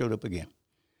that, they showed up again.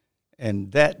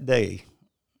 And that day,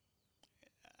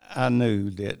 I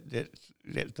knew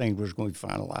that thing was going to be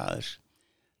finalized.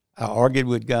 I argued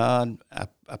with God.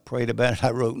 I prayed about it. I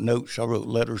wrote notes. I wrote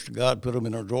letters to God, put them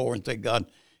in a drawer, and said, God,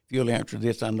 if you'll answer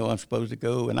this, I know I'm supposed to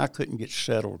go. And I couldn't get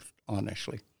settled,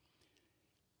 honestly.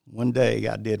 One day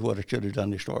I did what I should have done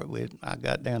to start with. I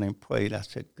got down and prayed. I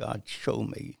said, God, show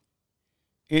me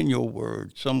in your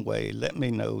word some way. Let me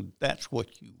know that's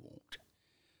what you want.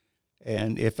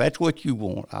 And if that's what you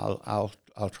want,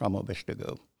 I'll try my best to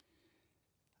go.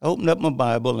 I opened up my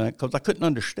Bible, and because I couldn't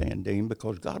understand, Dean,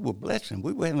 because God was blessing.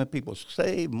 We were having people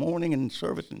saved morning and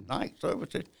service and night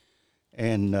services,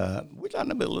 and we're out in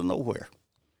the middle of nowhere.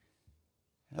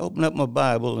 I opened up my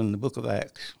Bible in the book of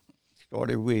Acts,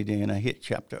 started reading, and I hit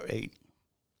chapter 8.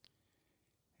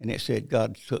 And it said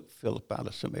God took Philip out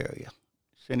of Samaria,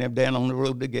 sent him down on the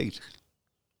road to Gaza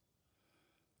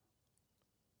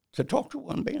to talk to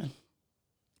one man.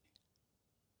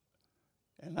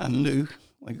 And I knew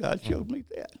when God showed me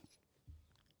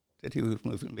that he was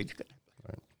moving me to Canada.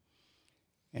 Right.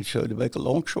 And so to make a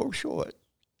long story short,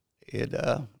 it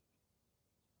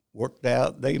worked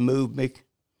out. They moved me.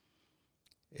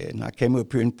 And I came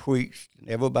up here and preached, and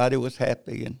everybody was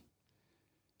happy. And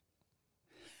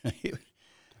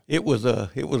it was a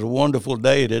wonderful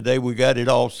day. The day we got it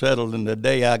all settled, and the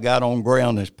day I got on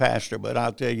ground as pastor. But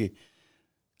I'll tell you,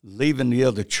 leaving the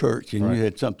other church, and you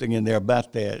had something in there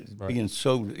about that, being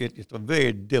so, it's a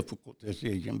very difficult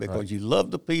decision because you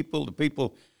love the people.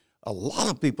 A lot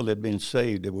of people had been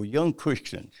saved. They were young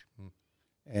Christians.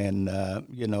 And,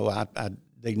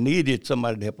 they needed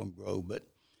somebody to help them grow, but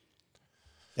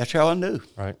that's how I knew.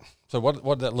 Right. So what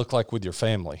did that look like with your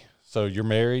family? So you're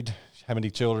married. How many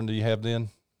children do you have then?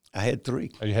 I had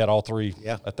 3. Oh, you had all 3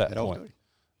 at that point. All 3.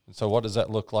 And so what does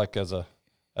that look like as a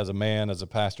man, as a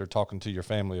pastor, talking to your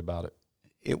family about it?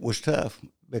 It was tough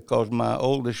because my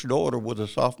oldest daughter was a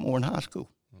sophomore in high school.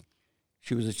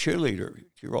 She was a cheerleader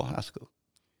at Girard High School.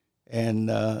 And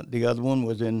the other one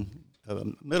was in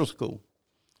middle school.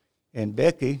 And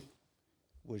Becky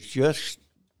was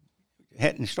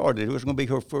hadn't started. It was going to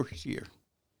be her first year.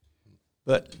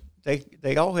 But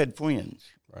they all had friends.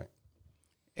 Right.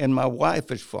 And my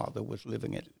wife's father was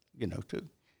living too.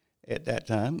 At that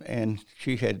time, and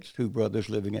she had 2 brothers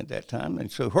living at that time,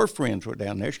 and so her friends were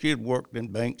down there. She had worked in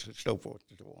banks and so forth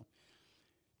and so on.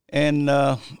 And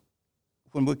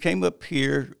when we came up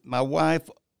here, my wife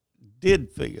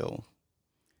did feel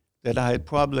that I had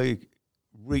probably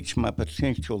reached my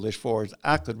potential as far as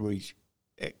I could reach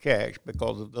at Cache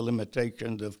because of the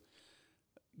limitations of,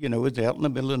 it was out in the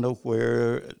middle of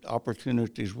nowhere,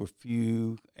 opportunities were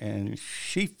few, and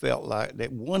she felt like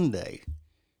that one day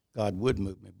God would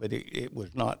move me, but it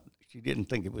was not. She didn't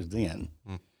think it was then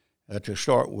to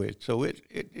start with. So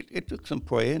it took some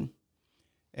praying,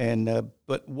 and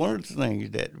but one of the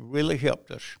things that really helped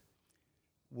us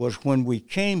was when we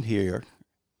came here,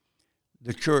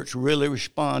 the church really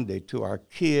responded to our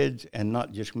kids and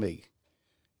not just me.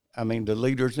 I mean, the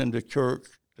leaders in the church,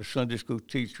 the Sunday school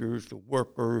teachers, the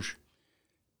workers,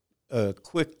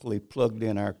 quickly plugged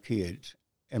in our kids,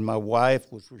 and my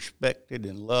wife was respected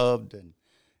and loved and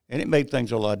it made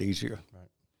things a lot easier. Right.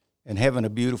 And having a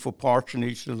beautiful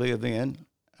parsonage to live in,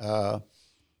 and,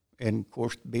 of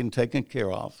course, being taken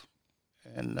care of.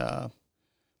 And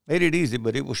made it easy,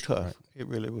 but it was tough. Right. It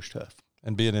really was tough.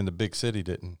 And being in the big city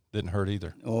didn't hurt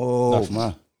either. Oh,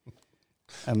 my.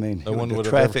 I mean, the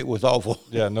traffic was awful.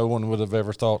 Yeah, no one would have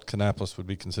ever thought Kannapolis would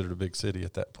be considered a big city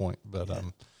at that point. But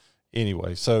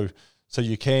anyway, so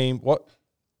you came,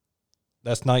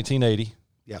 that's 1980.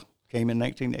 Yeah. Came in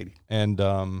 1980, and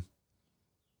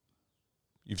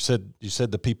you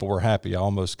said the people were happy. I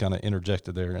almost kind of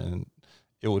interjected there, and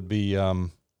it would be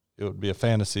a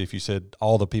fantasy if you said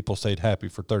all the people stayed happy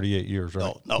for 38 years,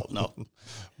 right? No.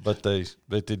 but they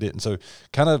didn't. So,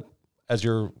 kind of as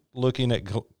you're looking at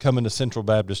coming to Central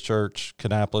Baptist Church,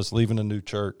 Kannapolis, leaving a new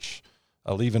church,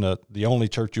 leaving the only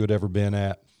church you had ever been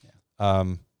at,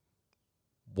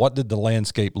 what did the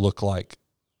landscape look like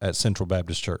at Central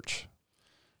Baptist Church?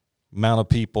 Amount of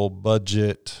people,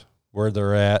 budget, where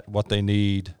they're at, what they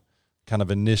need, kind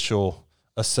of initial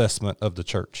assessment of the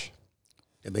church.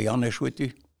 To be honest with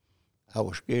you, I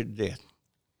was scared to death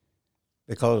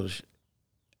because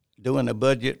doing a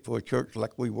budget for a church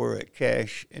like we were at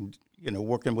Cache and,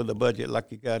 working with a budget like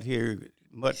you got here,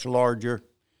 much larger.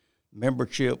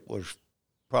 Membership was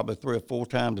probably 3 or 4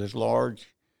 times as large.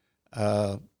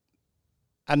 I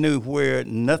knew where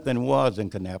nothing was in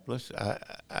Kannapolis.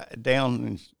 Down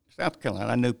in South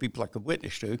Carolina, I knew people I could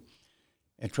witness to,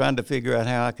 and trying to figure out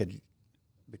how I could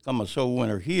become a soul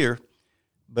winner here.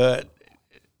 But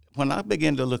when I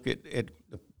began to look at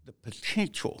the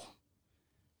potential,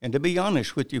 and to be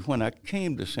honest with you, when I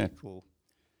came to Central,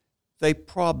 they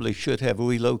probably should have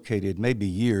relocated maybe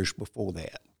years before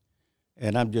that.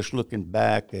 And I'm just looking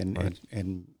back and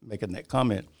making that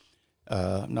comment,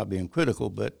 not being critical,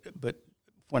 but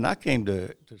when I came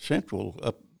to Central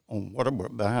up on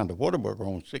Waterburg, behind the Waterburg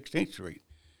on 16th Street,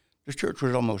 the church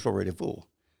was almost already full.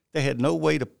 They had no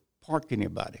way to park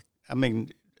anybody. I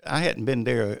mean, I hadn't been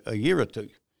there a year or two,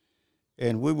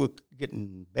 and we were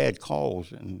getting bad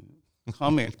calls and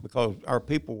comments because our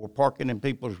people were parking and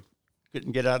people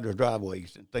couldn't get out of their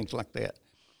driveways and things like that.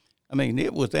 I mean,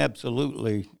 it was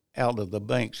absolutely out of the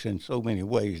banks in so many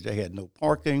ways. They had no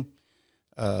parking.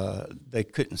 They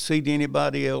couldn't seat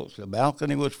anybody else. The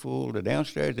balcony was full, the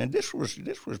downstairs, and this was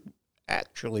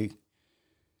actually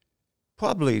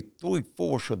probably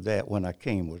 3/4 of that when I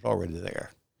came was already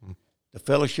there. Mm. The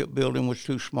fellowship building was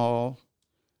too small.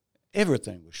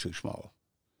 Everything was too small.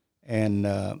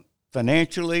 And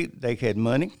financially, they had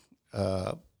money.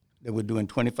 They were doing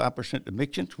 25% to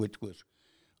missions, which was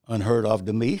unheard of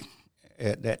to me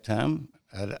at that time.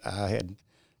 I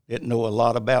didn't know a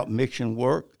lot about mission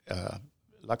work.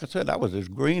 Like I said, I was as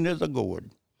green as a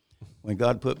gourd when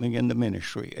God put me in the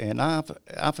ministry. And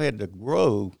I've had to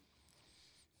grow,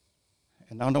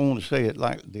 and I don't want to say it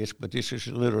like this, but this is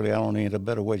literally, I don't need a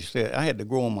better way to say it. I had to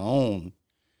grow on my own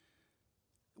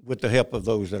with the help of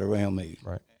those that are around me.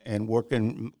 Right. And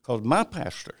working, because my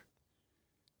pastor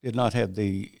did not have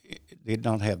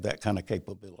that kind of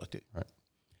capability. Right.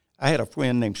 I had a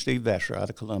friend named Steve Vassar out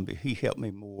of Columbia. He helped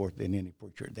me more than any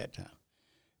preacher at that time.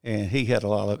 And he had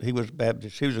he was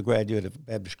Baptist. He was a graduate of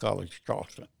Baptist College,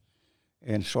 Charleston.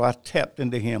 And so I tapped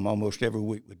into him almost every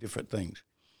week with different things.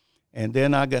 And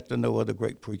then I got to know other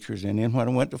great preachers. And then when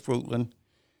I went to Fruitland,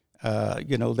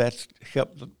 that's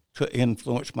helped to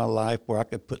influence my life where I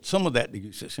could put some of that to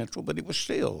use at Central, but it was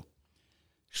still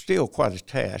quite a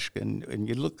task. And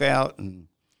you look out, and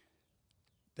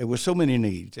there were so many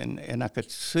needs, and I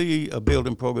could see a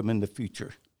building program in the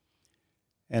future.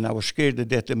 And I was scared to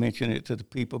death to mention it to the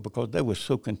people because they were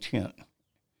so content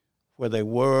where they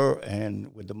were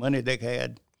and with the money they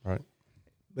had. Right.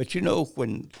 But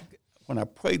when I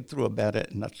prayed through about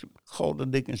it and I called the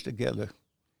deacons together,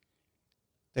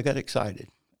 they got excited.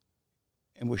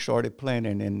 And we started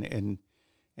planning,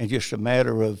 and just a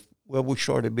matter of, we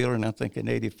started building, I think, in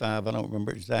 85. I don't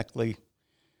remember exactly,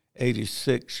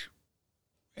 86.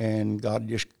 And God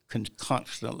just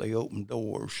constantly opened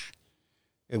doors.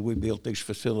 And we built these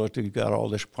facilities, got all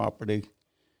this property,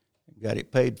 got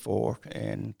it paid for,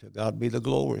 and to God be the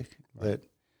glory. Right.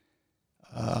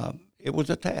 But it was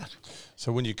a task.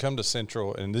 So when you come to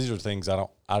Central, and these are things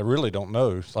I really don't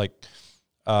know, like,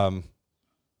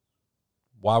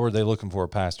 why were they looking for a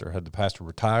pastor? Had the pastor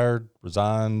retired,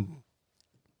 resigned?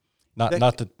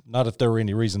 Not if there were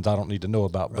any reasons I don't need to know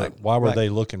about, but why were they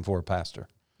looking for a pastor?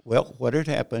 Well, what had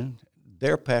happened,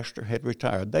 their pastor had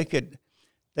retired.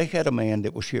 They had a man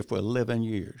that was here for 11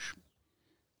 years.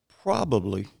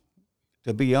 Probably,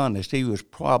 to be honest, he was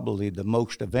probably the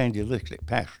most evangelistic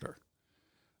pastor,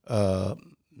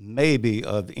 maybe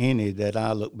of any that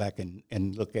I look back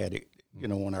and look at it,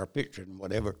 on our picture and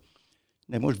whatever. His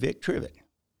name was Vic Trivet.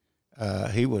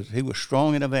 He was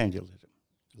strong in evangelism.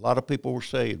 A lot of people were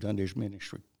saved under his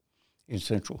ministry in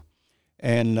Central.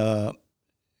 And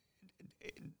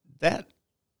that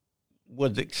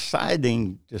was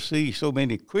exciting to see so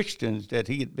many Christians that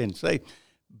he had been saved.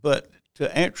 But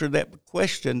to answer that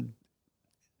question,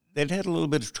 they'd had a little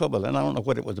bit of trouble, and I don't know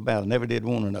what it was about. I never did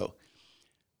want to know.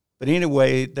 But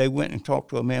anyway, they went and talked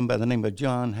to a man by the name of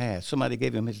John Hass. Somebody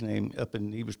gave him his name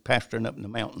he was pastoring up in the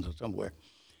mountains or somewhere.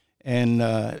 And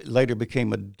later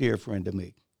became a dear friend to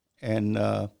me and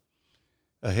a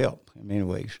help in many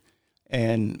ways.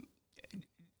 And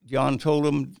John told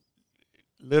him,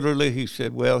 literally, he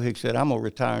said, I'm going to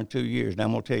retire in 2 years. And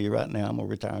I'm going to tell you right now, I'm going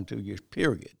to retire in 2 years,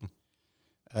 period.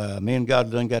 Me and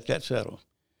God done got that settled.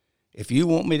 If you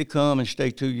want me to come and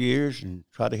stay 2 years and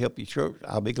try to help your church,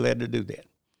 I'll be glad to do that.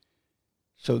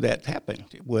 So that happened.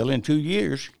 Well, in 2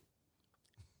 years,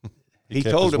 he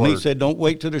told him, he said, don't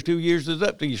wait till the 2 years is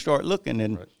up till you start looking.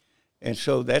 And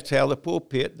so that's how the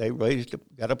pulpit, they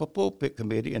got up a pulpit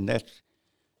committee, and that's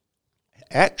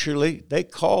actually, they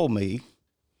called me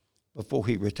before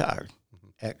he retired.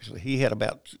 Mm-hmm. Actually, he had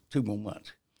about 2 more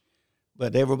months.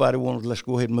 But everybody wanted, let's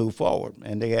go ahead and move forward.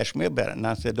 And they asked me about it. And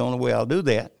I said, the only way I'll do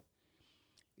that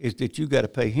is that you got to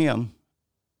pay him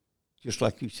just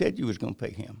like you said you was going to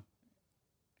pay him.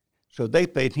 So they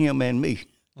paid him and me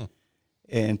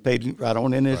and paid him right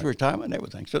on in his retirement and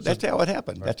everything. So that's how it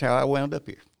happened. Right. That's how I wound up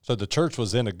here. So the church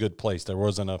was in a good place. There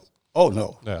wasn't a... Oh,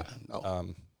 no. Yeah.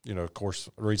 No. of course,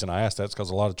 the reason I asked that is because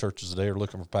a lot of churches today are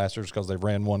looking for pastors because they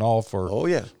ran one off or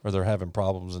they're having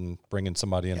problems and bringing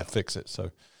somebody in to fix it.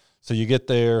 So you get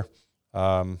there.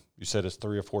 You said it's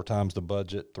 3 or 4 times the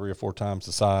budget, 3 or 4 times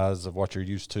the size of what you're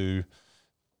used to.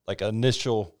 Like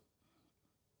initial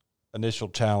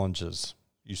challenges.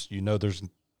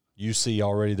 You see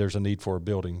already there's a need for a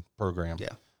building program.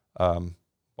 Yeah.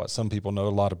 What some people know, a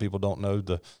lot of people don't know,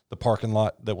 the parking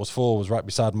lot that was full was right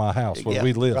beside my house where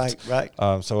we lived. Right.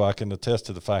 So I can attest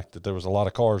to the fact that there was a lot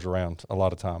of cars around a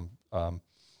lot of time.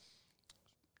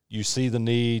 You see the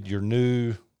need, you're new.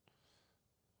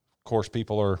 Of course,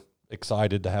 people are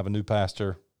excited to have a new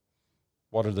pastor.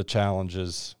 What are the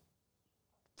challenges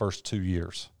first 2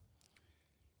 years?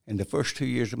 In the first 2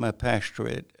 years of my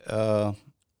pastorate, there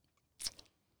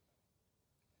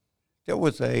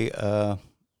was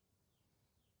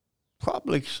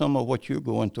probably some of what you're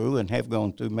going through and have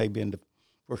gone through maybe in the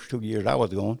first 2 years I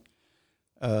was going.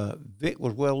 Vic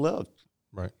was well loved.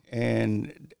 Right.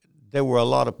 And there were a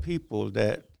lot of people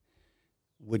that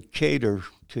would cater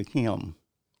to him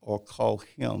or call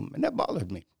him, and that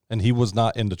bothered me. And he was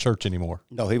not in the church anymore.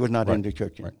 No, he was not in the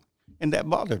church anymore. Right. And that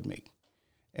bothered me.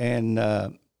 And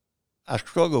I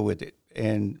struggled with it.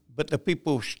 But the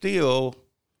people still,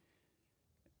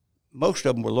 most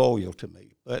of them were loyal to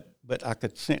me, but I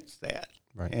could sense that.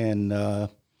 Right. And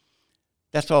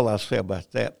that's all I'll say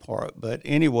about that part. But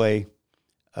anyway,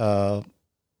 I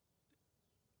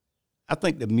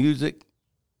think the music,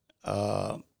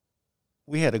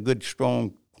 we had a good,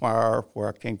 strong choir where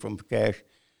I came from, Cache.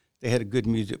 They had a good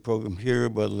music program here.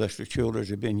 Brother Lester Childers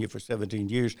had been here for 17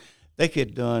 years. They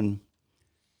had done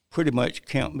pretty much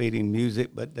camp meeting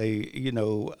music, but they,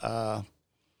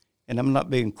 and I'm not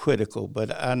being critical,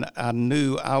 but I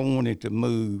knew I wanted to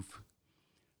move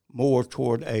more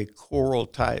toward a choral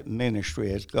type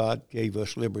ministry as God gave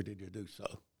us liberty to do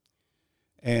so.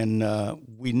 And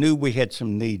we knew we had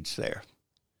some needs there.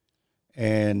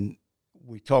 And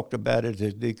we talked about it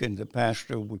as deacons and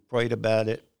pastor. We prayed about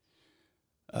it.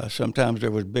 Sometimes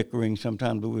there was bickering.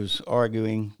 Sometimes there was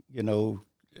arguing,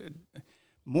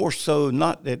 more so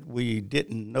not that we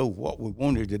didn't know what we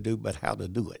wanted to do, but how to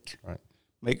do it. Right.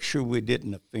 Make sure we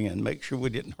didn't offend. Make sure we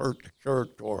didn't hurt the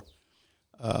church. Or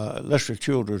Lester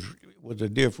Childers was a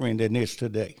dear friend and is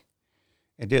today,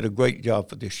 and did a great job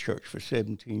for this church for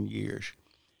 17 years.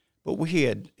 But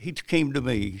he came to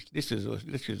me. This is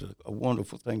a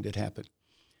wonderful thing that happened.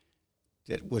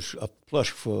 That was a plus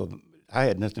for. I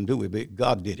had nothing to do with it.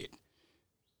 God did it.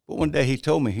 But one day he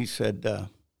told me. He said,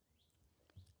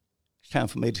 "It's time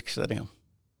for me to sit down."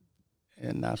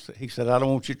 And he said, "I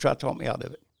don't want you to try to talk me out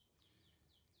of it."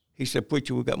 He said,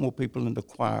 "Preacher, we've got more people in the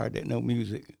choir that know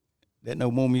music, that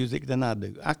know more music than I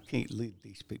do. I can't lead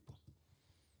these people,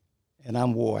 and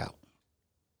I'm wore out.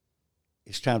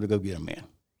 It's time to go get them in."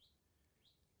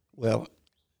 Well,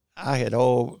 I had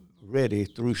already,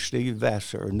 through Steve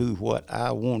Vassar, knew what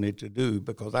I wanted to do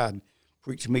because I'd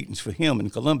preached meetings for him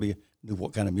in Columbia, knew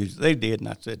what kind of music they did, and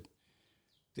I said,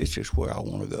 "This is where I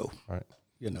want to go." Right.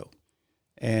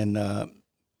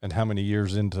 And how many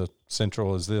years into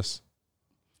Central is this?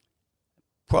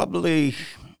 Probably,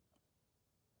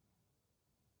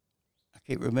 I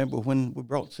can't remember when we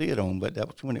brought Sid on, but that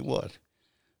was when it was.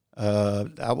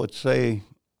 I would say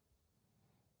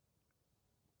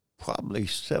probably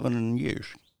 7 years,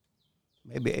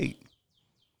 maybe 8.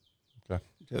 Okay.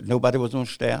 So nobody was on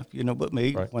staff, but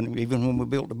me, right. Even when we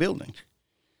built the buildings,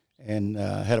 and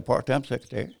had a part-time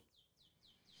secretary.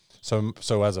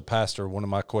 So as a pastor, one of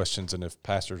my questions, and if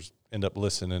pastors end up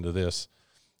listening to this,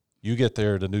 you get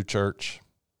there at a new church,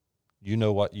 you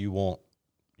know what you want,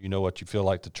 you know what you feel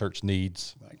like the church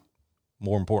needs, right.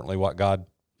 More importantly, what God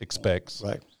expects.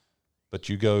 Right. But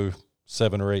you go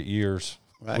 7 or 8 years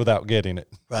right. without getting it.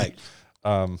 Right.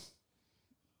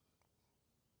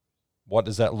 What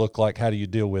does that look like? How do you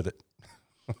deal with it?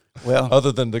 Well,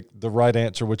 other than the right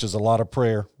answer, which is a lot of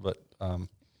prayer, but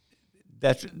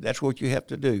that's what you have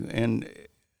to do. And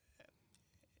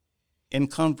in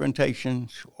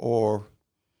confrontations or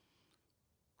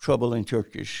trouble in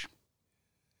churches,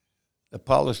 the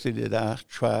policy that I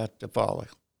try to follow,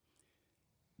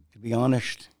 to be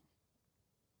honest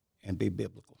and be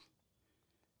biblical.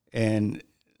 And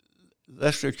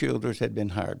Lester Childers had been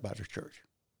hired by the church.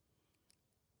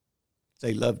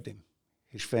 They loved him.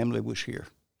 His family was here.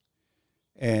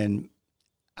 And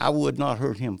I would not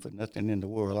hurt him for nothing in the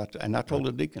world. And I told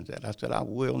the deacons that. I said, I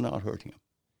will not hurt him.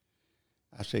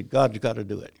 I said, God's got to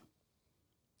do it.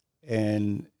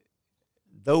 And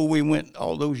though we went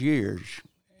all those years,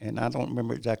 and I don't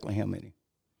remember exactly how many,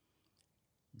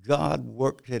 God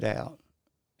worked it out.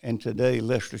 And today,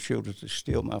 Lester Childers is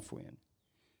still my friend.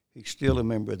 he's still a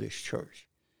member of this church.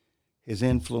 His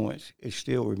influence is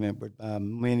still remembered by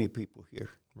many people here.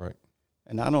 Right.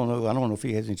 And I don't know if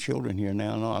he has any children here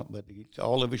now or not, but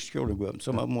all of his children grew up, and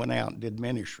some of them went out and did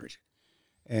ministries.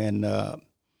 And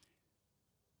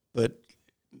but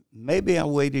maybe I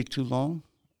waited too long.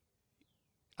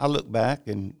 I look back,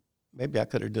 and maybe I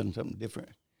could have done something different.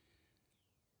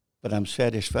 But I'm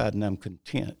satisfied and I'm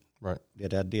content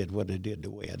that I did what I did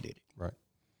the way I did it. Right.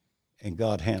 And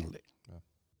God handled it. Yeah.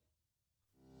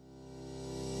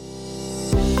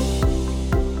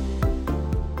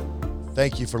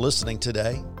 Thank you for listening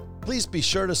today. Please be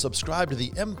sure to subscribe to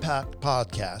the Impact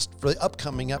Podcast for the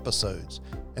upcoming episodes.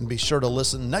 And be sure to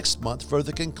listen next month for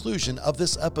the conclusion of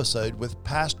this episode with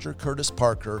Pastor Curtis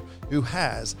Parker, who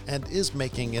has and is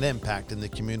making an impact in the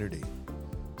community.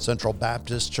 Central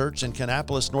Baptist Church in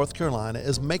Kannapolis, North Carolina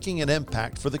is making an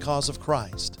impact for the cause of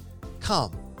Christ.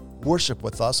 Come, worship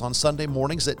with us on Sunday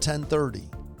mornings at 10:30.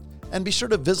 And be sure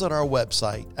to visit our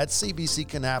website at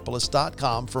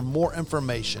cbckannapolis.com for more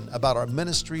information about our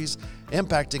ministries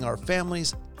impacting our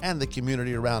families and the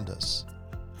community around us.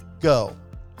 Go,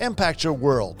 impact your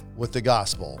world with the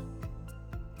gospel.